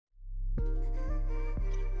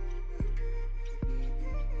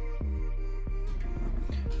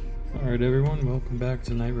Alright everyone, welcome back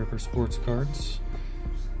to Night Ripper Sports Cards.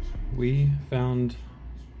 We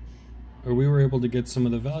were able to get some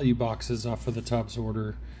of the value boxes off of the Topps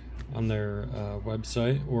order on their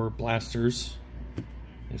website, or blasters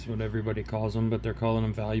is what everybody calls them, but they're calling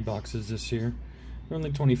them value boxes this year. They're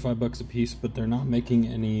only 25 bucks a piece, but they're not making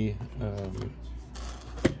any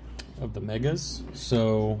of the megas,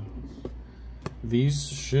 so these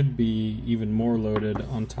should be even more loaded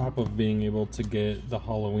on top of being able to get the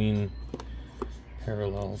Halloween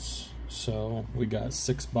parallels. So we got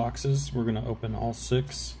 6 boxes. We're gonna open all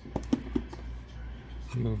 6.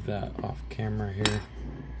 Move that off camera here.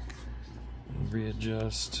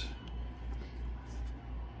 Readjust.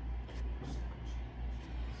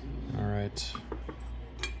 All right.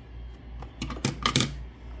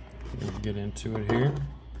 We'll get into it here.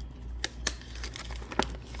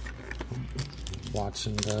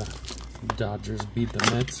 Watching the Dodgers beat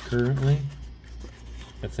the Mets currently.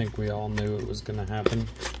 I think we all knew it was going to happen.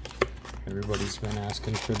 Everybody's been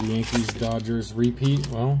asking for the Yankees-Dodgers repeat.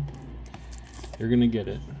 Well, you're going to get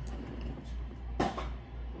it.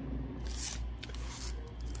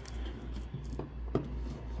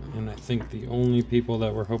 And I think the only people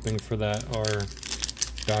that were hoping for that are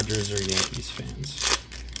Dodgers or Yankees fans.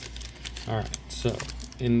 Alright, so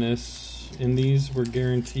in these we're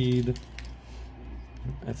guaranteed,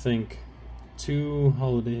 I think, 2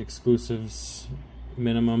 holiday exclusives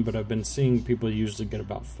minimum, but I've been seeing people usually get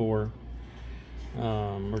about 4.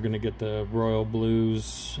 We're going to get the Royal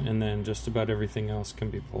Blues, and then just about everything else can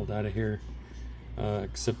be pulled out of here,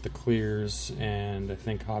 except the clears, and I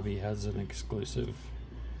think Hobby has an exclusive,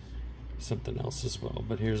 something else as well.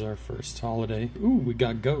 But here's our first holiday. Ooh, we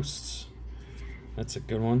got Ghosts. That's a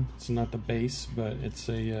good one. It's not the base, but it's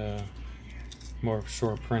a more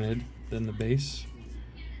short printed than the base.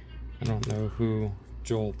 I don't know who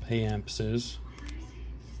Joel Payamps is,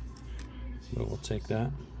 but we'll take that.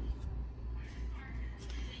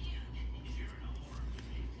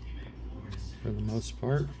 For the most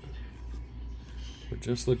part, we're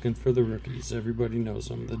just looking for the rookies. Everybody knows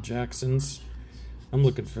them. The Jacksons. I'm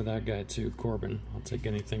looking for that guy too, Corbin. I'll take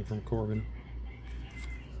anything from Corbin.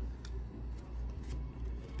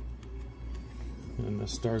 And the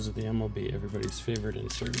Stars of the MLB, everybody's favorite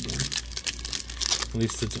insert again. At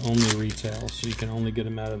least it's only retail, so you can only get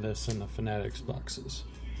them out of this in the Fanatics boxes.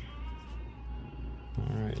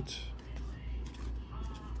 Alright.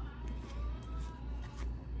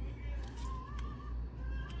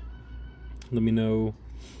 Let me know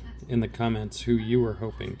in the comments who you were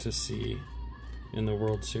hoping to see in the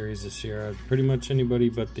World Series this year. Pretty much anybody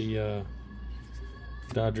but the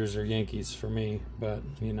Dodgers or Yankees for me, but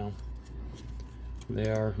you know, they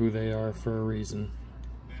are who they are for a reason.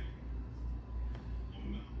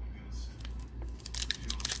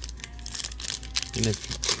 And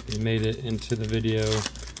if you made it into the video,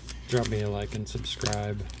 drop me a like and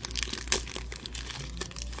subscribe.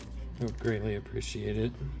 I would greatly appreciate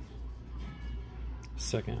it.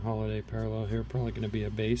 Second holiday parallel here, probably going to be a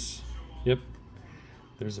base. Yep,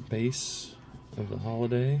 there's a base of the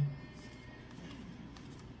holiday.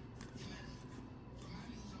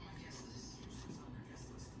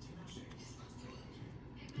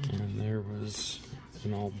 And there was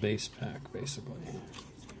an all base pack, basically.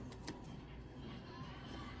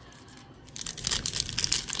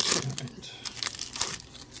 Alright.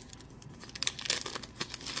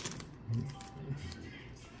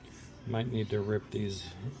 Might need to rip these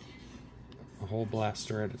a whole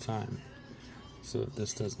blaster at a time so that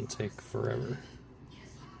this doesn't take forever.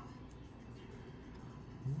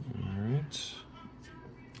 Alright.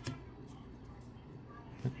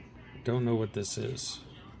 Don't know what this is.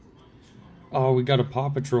 Oh, we got a PAW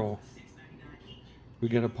Patrol. We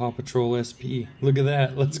got a PAW Patrol SP. Look at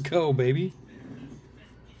that. Let's go, baby.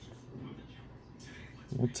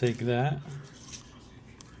 We'll take that.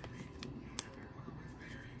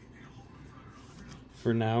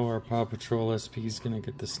 For now, our PAW Patrol SP is going to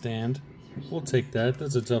get the stand. We'll take that.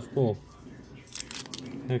 That's a tough pull.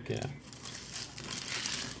 Heck yeah.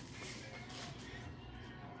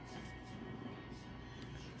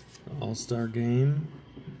 All-Star Game.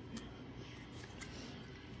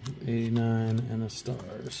 89 and a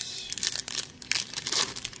Stars.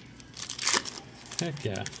 Heck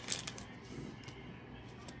yeah.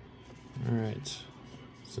 Alright.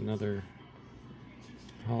 It's another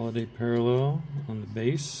holiday parallel on the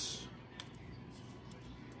base.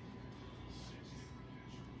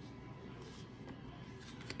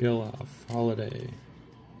 Geloff, holiday.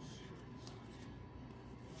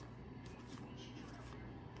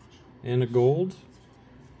 And a gold.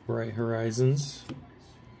 Bright Horizons.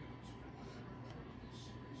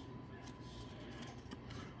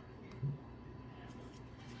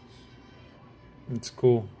 It's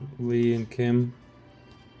cool. Lee and Kim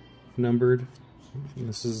numbered.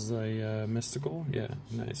 This is a mystical. Yeah,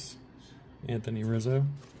 nice. Anthony Rizzo.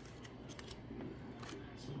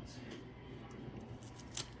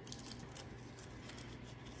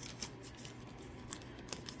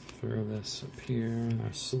 Throw this up here in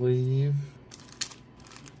our sleeve.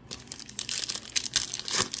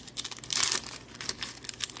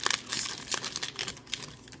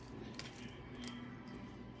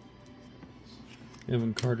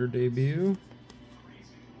 Evan Carter debut.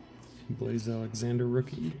 Blaze Alexander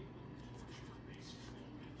rookie.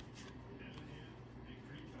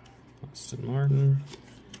 Austin Martin.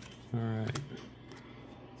 All right.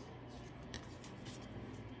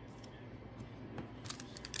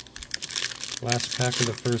 Last pack of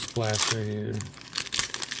the first blaster here.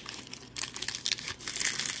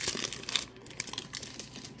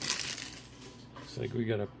 Looks like we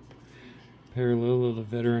got a parallel of the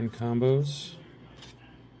veteran combos.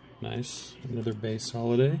 Nice. Another base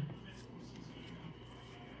holiday.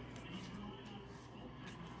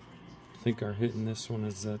 I think our hit in this one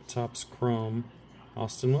is Topps Chrome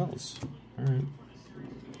Austin Wells. Alright.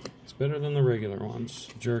 It's better than the regular ones.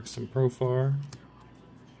 Jerks and Profar.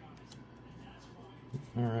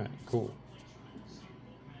 Alright, cool.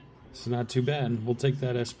 It's not too bad. We'll take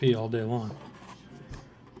that SP all day long.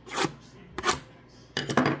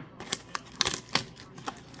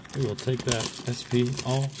 We will take that SP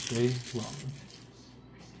all day long.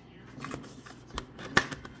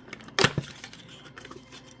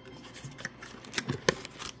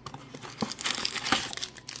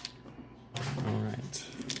 All right.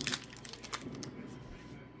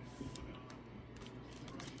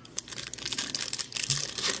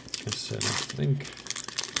 Like I said, I think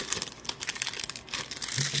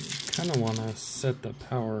I kind of want to set the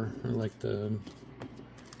power, or like the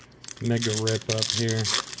mega rip up here.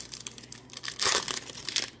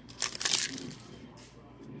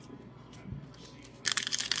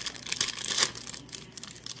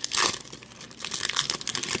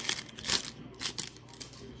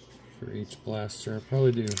 For each blaster, I'll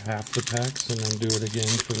probably do half the packs and then do it again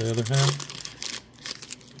for the other half.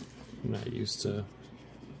 I'm not used to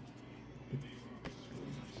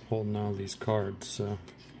holding all these cards, so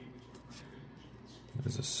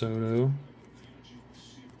there's a Soto.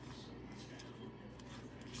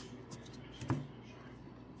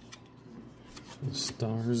 The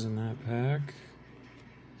stars in that pack.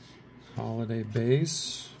 Holiday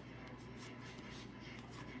base.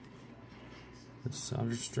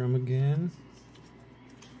 Soderstrom again.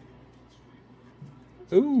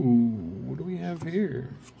 Ooh, what do we have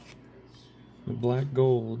here? The black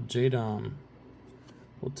gold, J-Dom.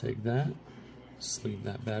 We'll take that. Sleeve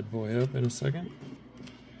that bad boy up in a second.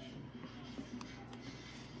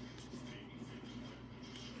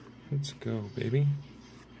 Let's go, baby.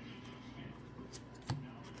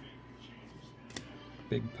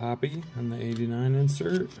 Big Poppy on the 89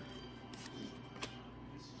 insert.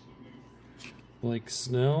 Blake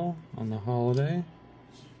Snell on the holiday.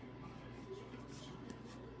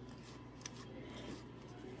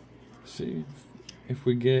 See if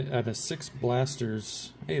we get out of 6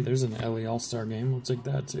 blasters. Hey, there's an Ellie All-Star game. We'll take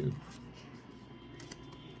that too.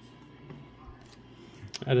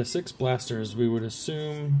 Out of 6 blasters, we would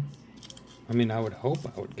assume, I mean, I would hope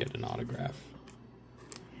I would get an autograph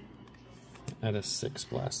out of 6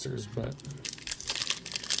 blasters, but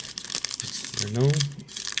there are no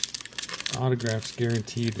autographs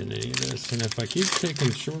guaranteed in any of this, and if I keep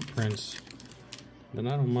taking short prints, then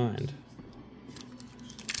I don't mind.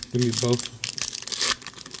 Give me both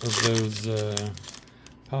of those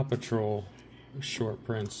PAW Patrol short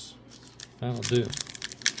prints. That'll do. I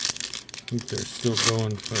think they're still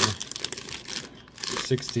going for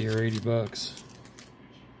 60 or 80 bucks.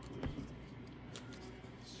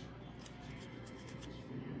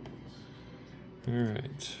 All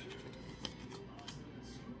right.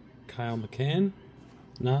 Kyle McCann,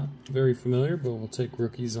 not very familiar, but we'll take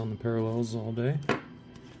rookies on the parallels all day.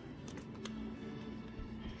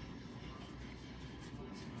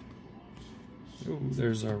 Ooh,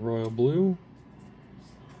 there's our royal blue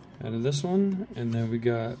out of this one, and then we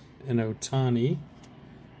got an Ohtani.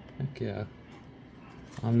 Heck yeah.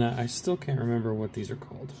 On that, I still can't remember what these are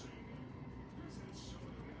called,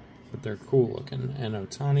 but they're cool looking, and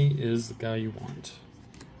Ohtani is the guy you want.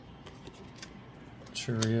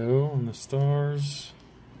 Churio on the stars.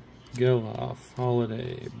 Geloff,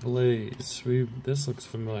 Holiday, Blaze. This looks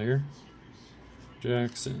familiar.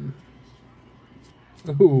 Jackson.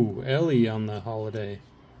 Ooh, Ellie on the holiday.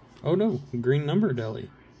 Oh no, green numbered Ellie.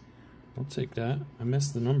 I'll take that. I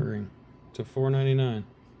missed the numbering. To $4.99.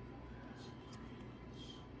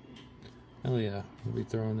 Hell yeah, we'll be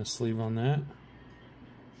throwing the sleeve on that.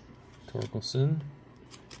 Torkelson.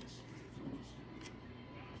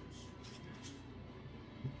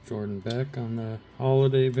 Jordan Beck on the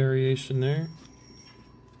holiday variation there.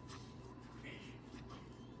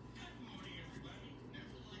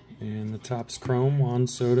 And the top's chrome, Juan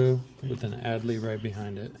Soto with an Adley right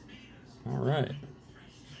behind it. All right.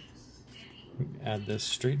 Add this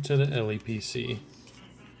straight to the LEPC.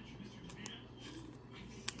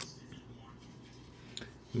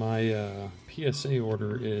 My PSA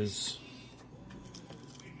order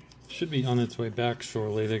should be on its way back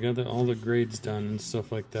shortly. They got all the grades done and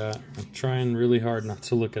stuff like that. I'm trying really hard not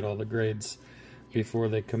to look at all the grades before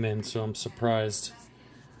they come in, so I'm surprised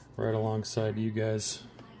right alongside you guys.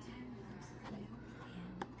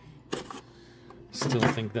 Still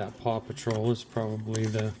think that PAW Patrol is probably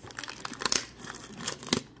the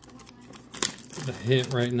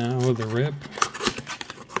hit right now, or the rip.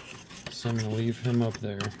 So I'm going to leave him up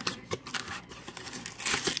there.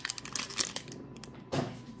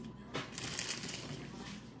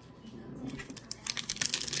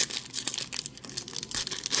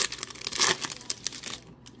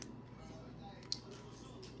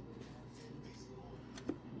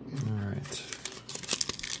 Alright.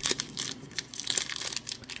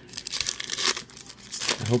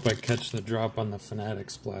 I hope I catch the drop on the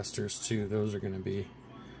Fanatics blasters too. Those are going to be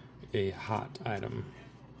a hot item.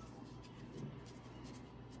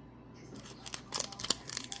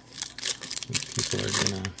 People are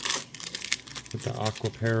gonna, with the aqua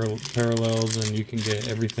parallels, and you can get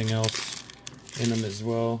everything else in them as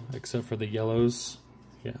well, except for the yellows.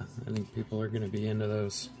 Yeah, I think people are gonna be into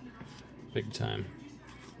those big time.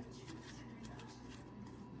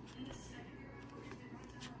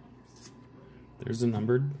 There's a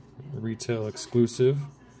numbered, retail exclusive,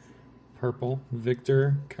 purple,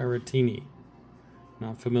 Victor Caratini.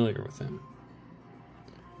 Not familiar with him,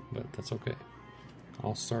 but that's okay.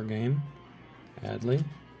 All-Star Game. Adley,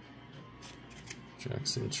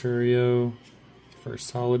 Jackson Churio, First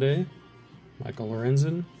Holiday, Michael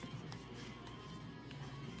Lorenzen,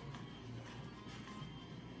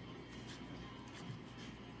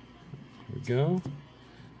 here we go,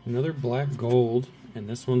 another black gold, and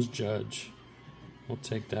this one's Judge. We'll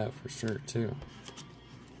take that for sure too.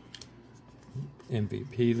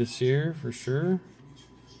 MVP this year for sure.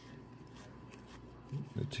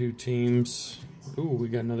 The two teams. Ooh, we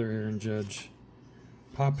got another Aaron Judge.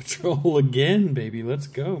 PAW Patrol again, baby. Let's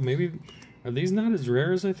go. Maybe, are these not as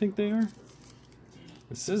rare as I think they are?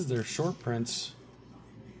 It says they're short prints.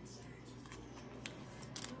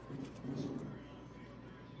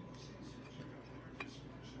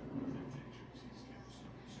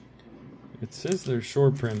 It says they're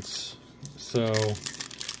short prints, so I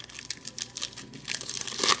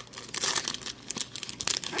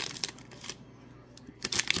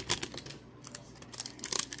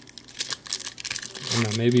don't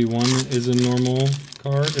know, maybe one is a normal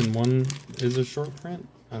card and one is a short print.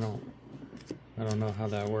 I don't know how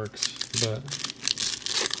that works, but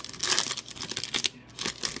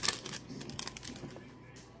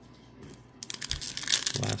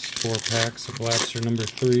last 4 packs of blaster number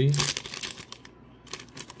 3.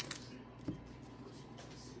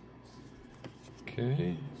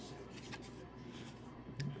 Okay.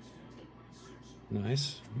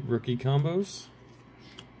 Nice. Rookie combos.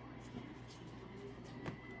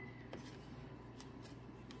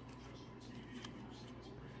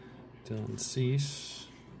 Dylan Cease.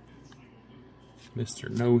 Mr.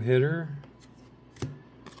 No-Hitter.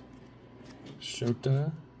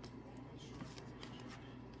 Shota.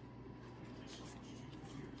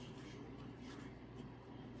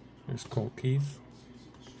 There's Cole Keith.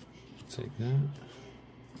 Take that.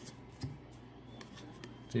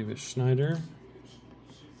 David Schneider.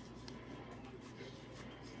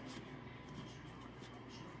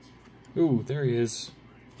 Ooh, there he is.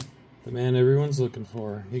 The man everyone's looking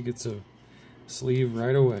for. He gets a sleeve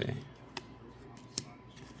right away.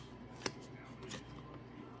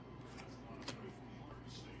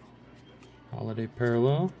 Holiday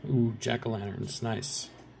Parallel. Ooh, Jack-o'-lanterns. Nice.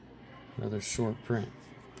 Another short print.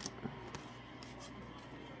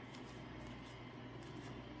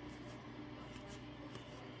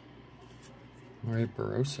 Alright,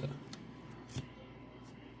 Barossa.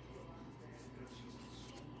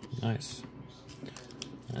 Nice.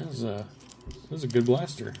 That was a good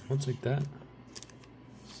blaster. I'll take that.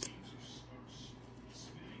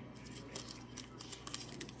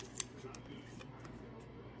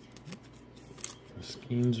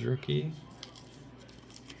 Schemes rookie.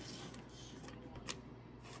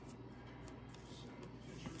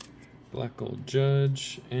 Black Gold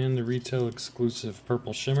Judge and the retail exclusive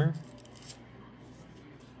Purple Shimmer.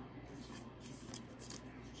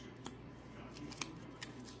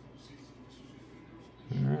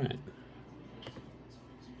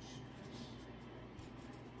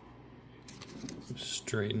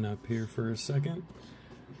 straighten up here for a second.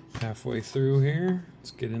 Halfway through here,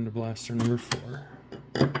 let's get into blaster number 4.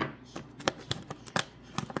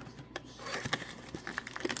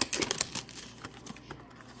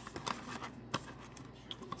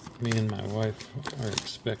 Me and my wife are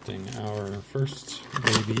expecting our first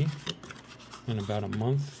baby in about a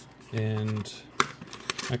month, and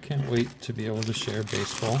I can't wait to be able to share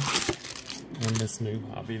baseball and this new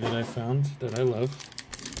hobby that I found that I love,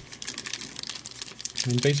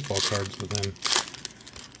 and baseball cards with him,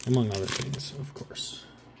 among other things, of course.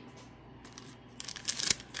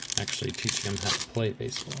 Actually teaching him how to play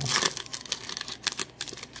baseball.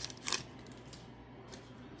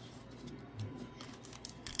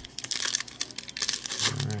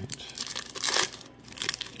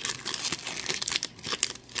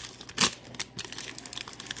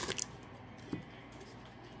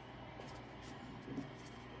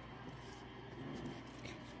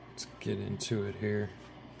 Get into it here.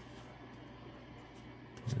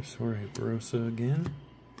 There's Jorge Barosa again.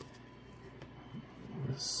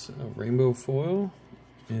 This rainbow foil.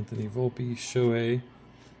 Anthony Volpe, Shohei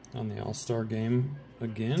on the All-Star game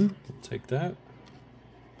again. We'll take that.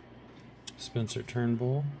 Spencer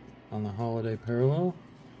Turnbull on the holiday parallel.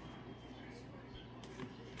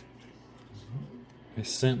 I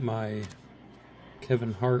sent my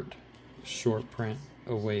Kevin Hart short print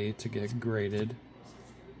away to get graded.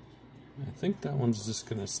 I think that one's just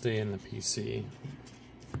going to stay in the PC.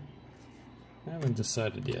 I haven't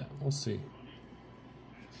decided yet. We'll see.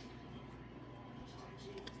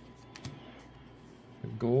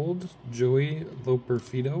 Gold, Joey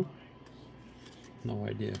Loperfido. No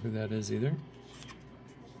idea who that is either.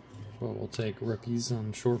 But we'll take rookies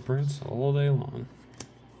on short prints all day long.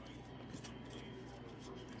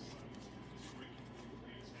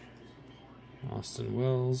 Austin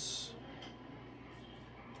Wells.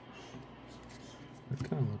 It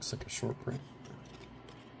kind of looks like a short print.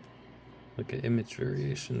 Like an image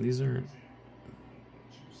variation. These aren't.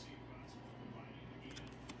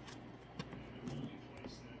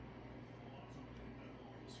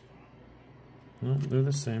 No, they're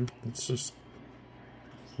the same. It's just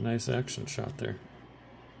a nice action shot there.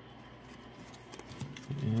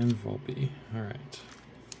 And Volpe. Alright.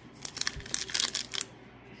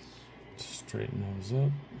 Straighten those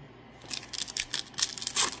up.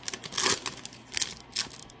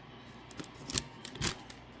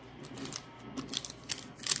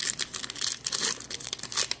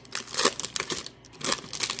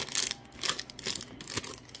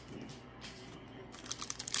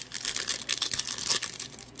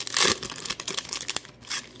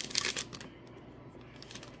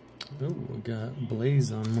 Oh, we got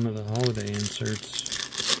Blaze on one of the holiday inserts.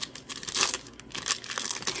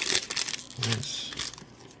 Nice.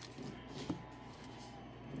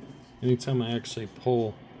 Anytime I actually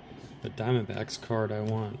pull a Diamondbacks card I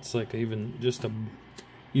want, it's like just a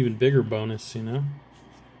even bigger bonus, you know?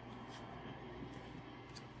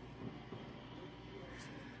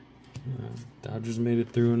 Dodgers made it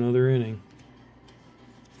through another inning.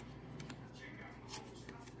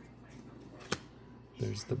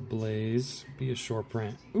 There's the Blaze. Be a short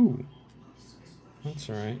print. Ooh. That's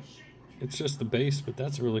alright. It's just the base, but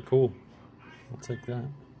that's really cool. I'll take that.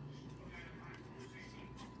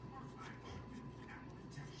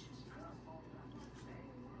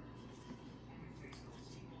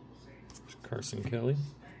 There's Carson Kelly.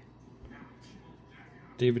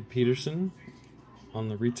 David Peterson on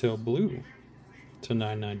the retail blue to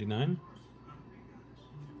 $9.99.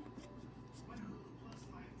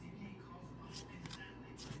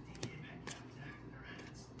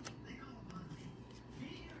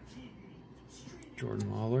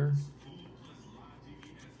 Jordan Waller.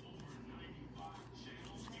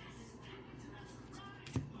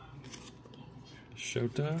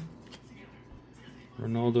 Shota.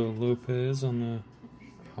 Ronaldo Lopez on the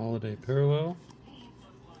holiday parallel.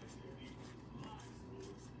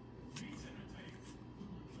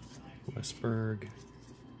 Westberg.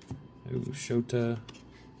 Ooh, Shota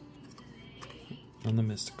on the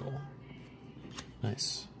mystical.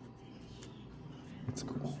 Nice. That's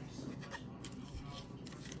cool.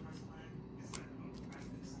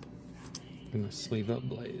 Gonna sleeve up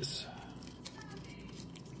Blaze.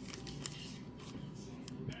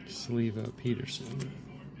 Sleeve up Peterson.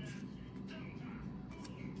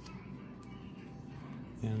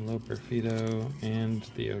 And Loperfido and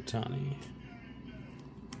the Otani.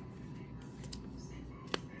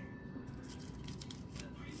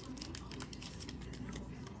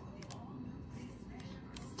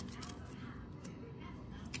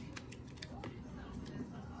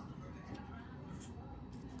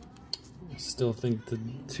 Still think the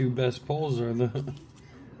two best pulls are the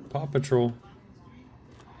Paw Patrol.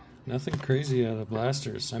 Nothing crazy out of the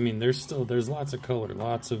blasters. I mean, there's lots of color,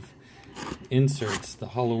 lots of inserts. The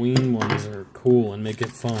Halloween ones are cool and make it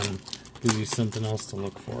fun. Gives you something else to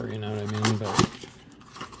look for, you know what I mean? But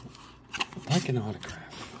I like an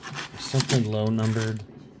autograph. Something low numbered.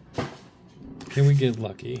 Can we get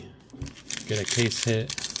lucky? Get a case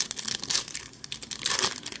hit.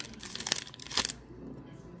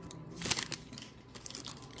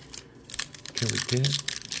 Can we get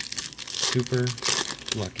super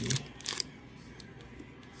lucky?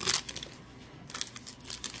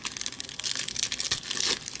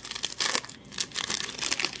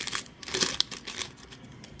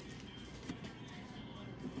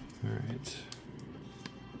 All right.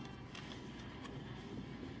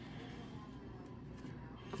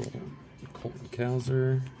 Cool. Colton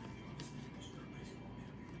Cowser.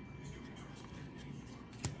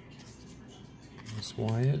 Miss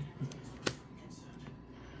Wyatt.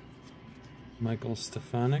 Michael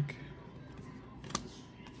Stefanik.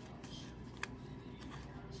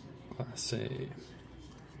 Class A.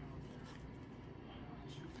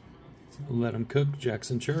 Let him cook.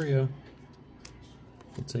 Jackson Churio.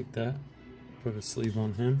 We'll take that. Put a sleeve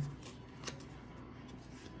on him.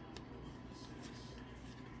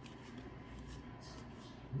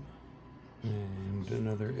 And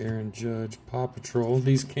another Aaron Judge. Paw Patrol.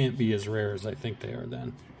 These can't be as rare as I think they are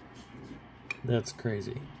then. That's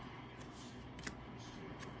crazy.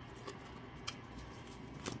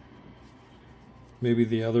 Maybe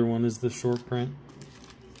the other one is the short print.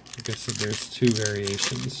 I guess there's two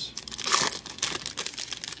variations.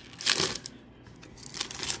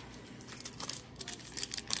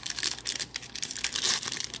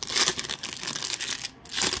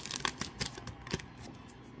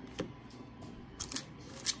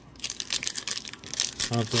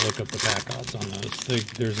 I'll have to look up the pack odds on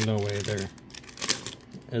those. There's no way they're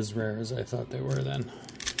as rare as I thought they were then.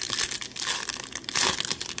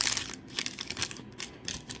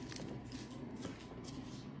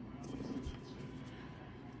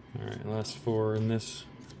 Alright, last four in this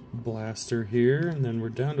blaster here, and then we're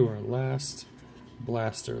down to our last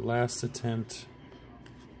blaster, last attempt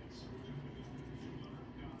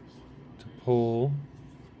to pull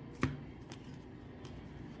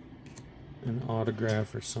an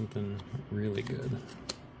autograph or something really good.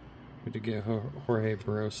 We did get Jorge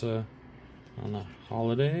Barosa on the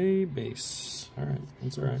holiday base. Alright,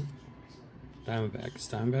 that's alright.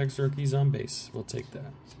 Diamondbacks rookies on base. We'll take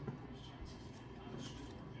that.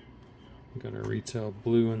 Got a retail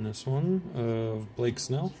blue in this one of Blake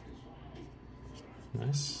Snell.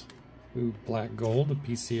 Nice. Ooh, black gold, a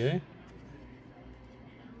PCA.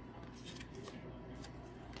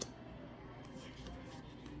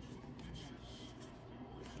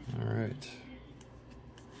 All right.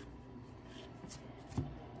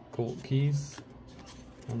 Colt Keith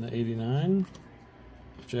on the 89.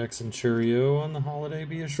 Jackson Churio on the holiday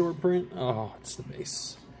be a short print. Oh, it's the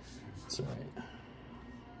base. That's all right.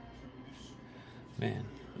 Man,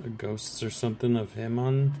 the ghosts or something of him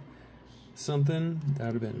on something,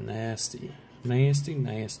 that would have been nasty. Nasty,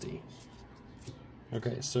 nasty.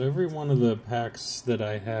 Okay, so every one of the packs that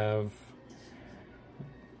I have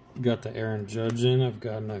got the Aaron Judge in. I've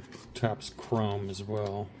gotten a Topps Chrome as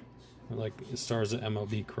well. Like Stars of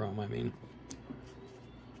MLB Chrome, I mean.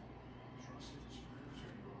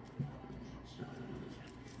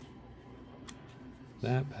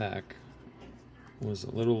 That pack was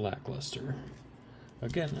a little lackluster.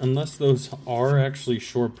 Again, unless those are actually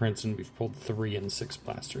short prints and we've pulled 3 and 6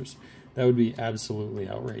 blasters, that would be absolutely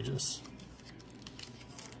outrageous.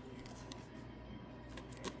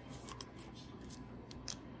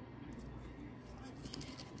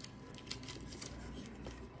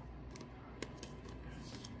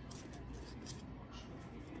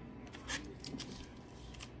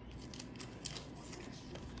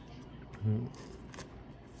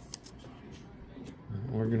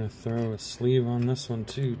 We're going to throw a sleeve on this one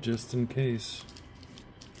too, just in case.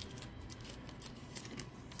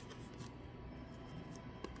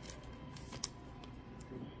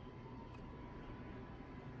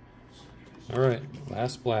 Alright,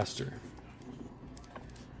 last blaster.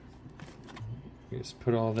 Just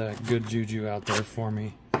put all that good juju out there for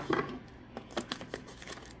me.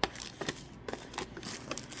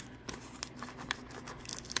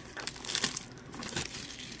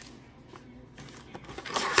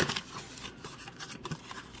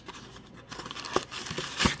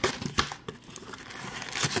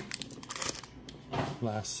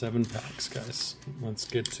 Last 7 packs, guys. Let's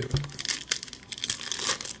get to it.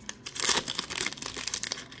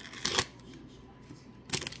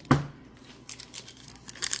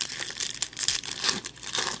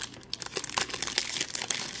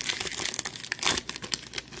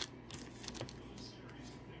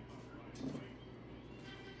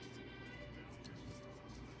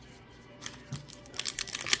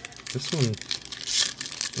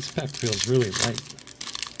 This pack feels really light.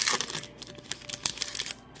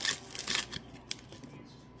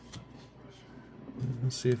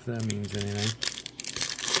 Let's see if that means anything.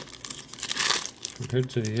 Compared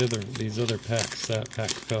to these other packs, that pack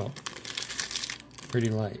felt pretty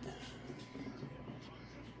light.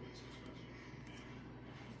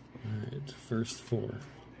 Alright, first four.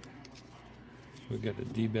 We got a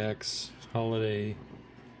D-backs holiday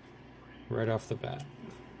right off the bat.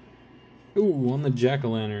 Ooh, on the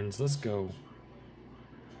jack-o'-lanterns. Let's go.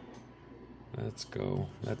 Let's go.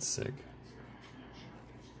 That's sick.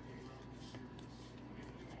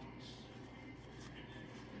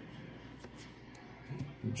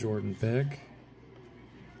 Jordan Beck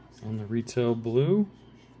on the retail blue.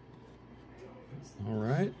 All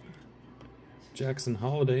right. Jackson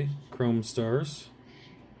Holiday Chrome Stars.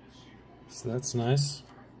 So that's nice.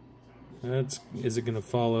 Is it going to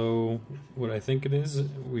follow what I think it is?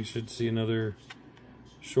 We should see another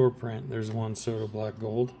short print. There's one Soda Black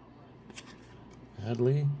Gold.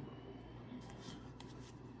 Hadley.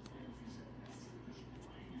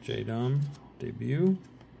 J-Dom debut.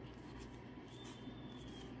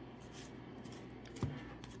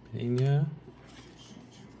 Pena.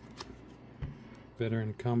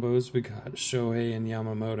 Veteran combos. We got Shohei and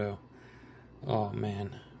Yamamoto. Oh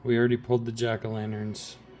man. We already pulled the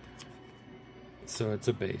jack-o'-lanterns. So it's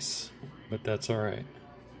a base. But that's alright.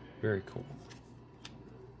 Very cool.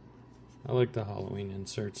 I like the Halloween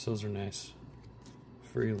inserts. Those are nice.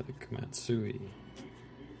 Frelick, Matsui.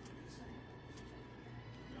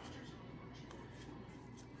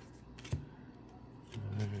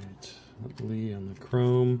 Alright. Lee on the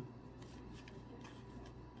chrome.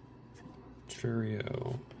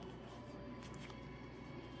 Churio.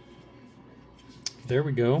 There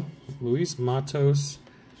we go. Luis Matos,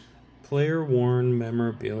 player worn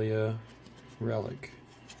memorabilia relic.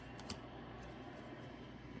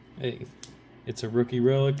 Hey, it's a rookie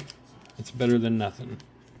relic. It's better than nothing.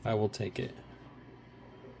 I will take it.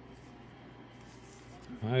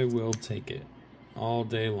 I will take it all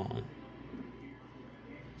day long.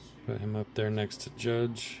 Put him up there next to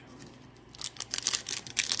Judge.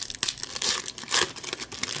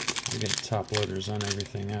 We get top loaders on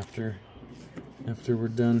everything after we're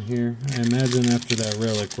done here. I imagine after that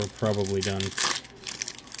relic we're probably done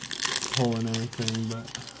pulling anything, but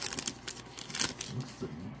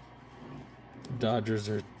Dodgers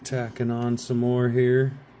are tacking on some more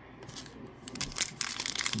here.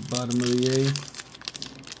 Bottom of the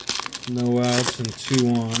eighth. No outs and 2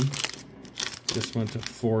 on. Just went to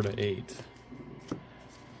 4-8.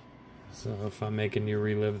 So if I'm making you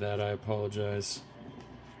relive that, I apologize.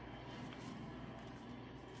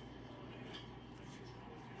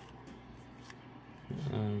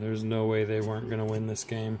 There's no way they weren't going to win this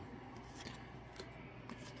game.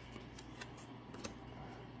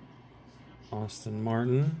 Austin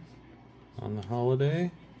Martin on the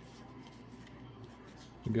holiday.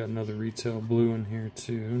 We got another retail blue in here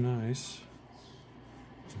too. Nice.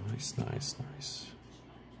 Nice, nice, nice.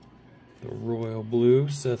 The royal blue,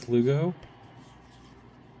 Seth Lugo.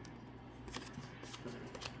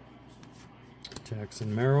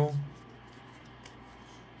 Jackson Merrill.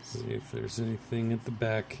 See if there's anything at the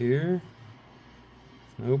back here.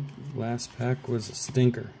 Nope. Last pack was a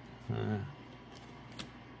stinker.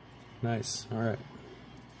 Nice. Alright.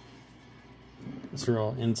 These are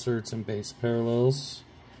all inserts and base parallels.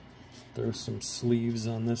 Throw some sleeves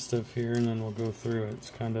on this stuff here and then we'll go through it. It's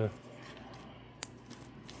kind of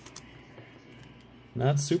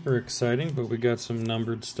not super exciting, but we got some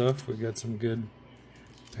numbered stuff. We got some good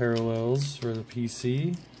parallels for the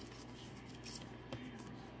PC.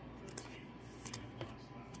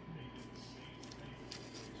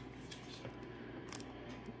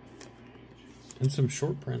 And some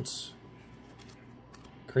short prints.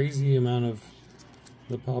 Crazy amount of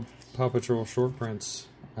the Paw Patrol short prints.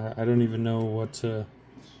 I don't even know what to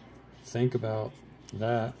think about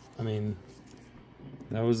that. I mean,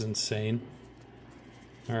 that was insane.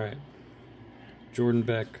 Alright. Jordan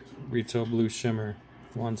Beck, retail blue shimmer.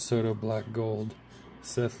 Juan Soto black gold.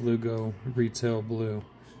 Seth Lugo, retail blue.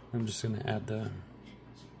 I'm just going to add the,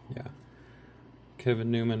 yeah. Kevin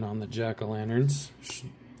Newman on the jack-o'-lanterns.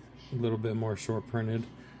 A little bit more short printed.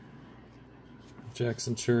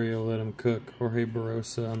 Jackson Churio, let him cook. Jorge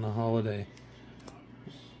Barosa on the holiday.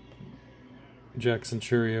 Jackson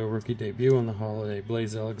Churio, rookie debut on the holiday.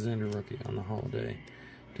 Blaze Alexander, rookie on the holiday.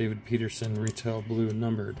 David Peterson, retail blue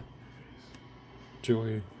numbered.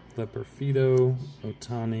 Joey Leperfido,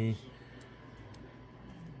 Otani.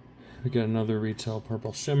 We got another retail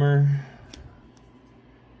purple shimmer.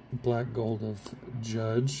 Black gold of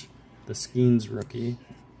Judge. The Skeens rookie.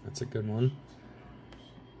 That's a good one.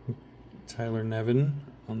 Tyler Nevin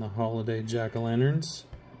on the Holiday Jack-o'-lanterns.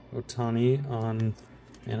 Otani on,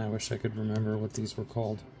 and I wish I could remember what these were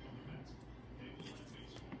called.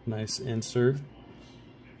 Nice insert.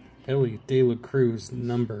 Ellie De La Cruz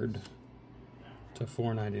numbered to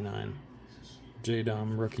 $4.99.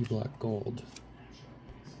 J-Dom rookie black gold.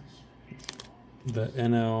 The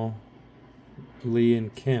NL Lee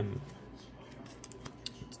and Kim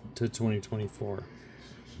to 2024.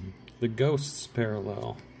 The Ghosts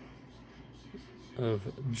parallel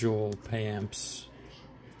of Joel Payamps.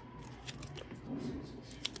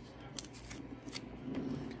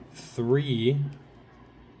 3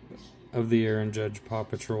 of the Aaron Judge PAW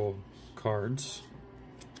Patrol cards.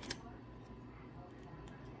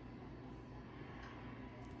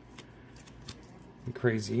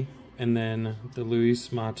 Crazy. And then the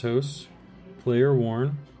Luis Matos player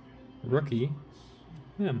worn rookie.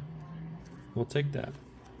 Yeah, we'll take that.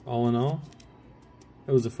 All in all,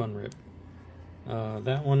 it was a fun rip.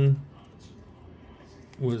 That one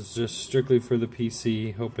was just strictly for the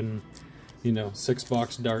PC, hoping, you know,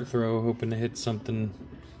 6-box dart throw, hoping to hit something,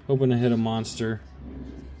 hoping to hit a monster.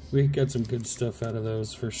 We got some good stuff out of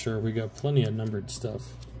those for sure. We got plenty of numbered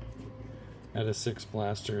stuff out of 6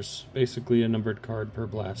 blasters. Basically a numbered card per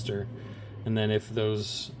blaster. And then if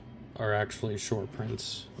those are actually short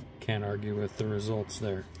prints, can't argue with the results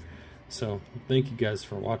there. So thank you guys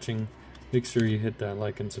for watching. Make sure you hit that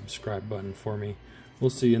like and subscribe button for me. We'll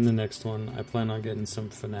see you in the next one. I plan on getting some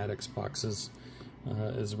Fanatics boxes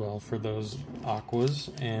as well for those aquas,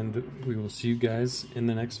 and we will see you guys in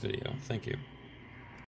the next video. Thank you.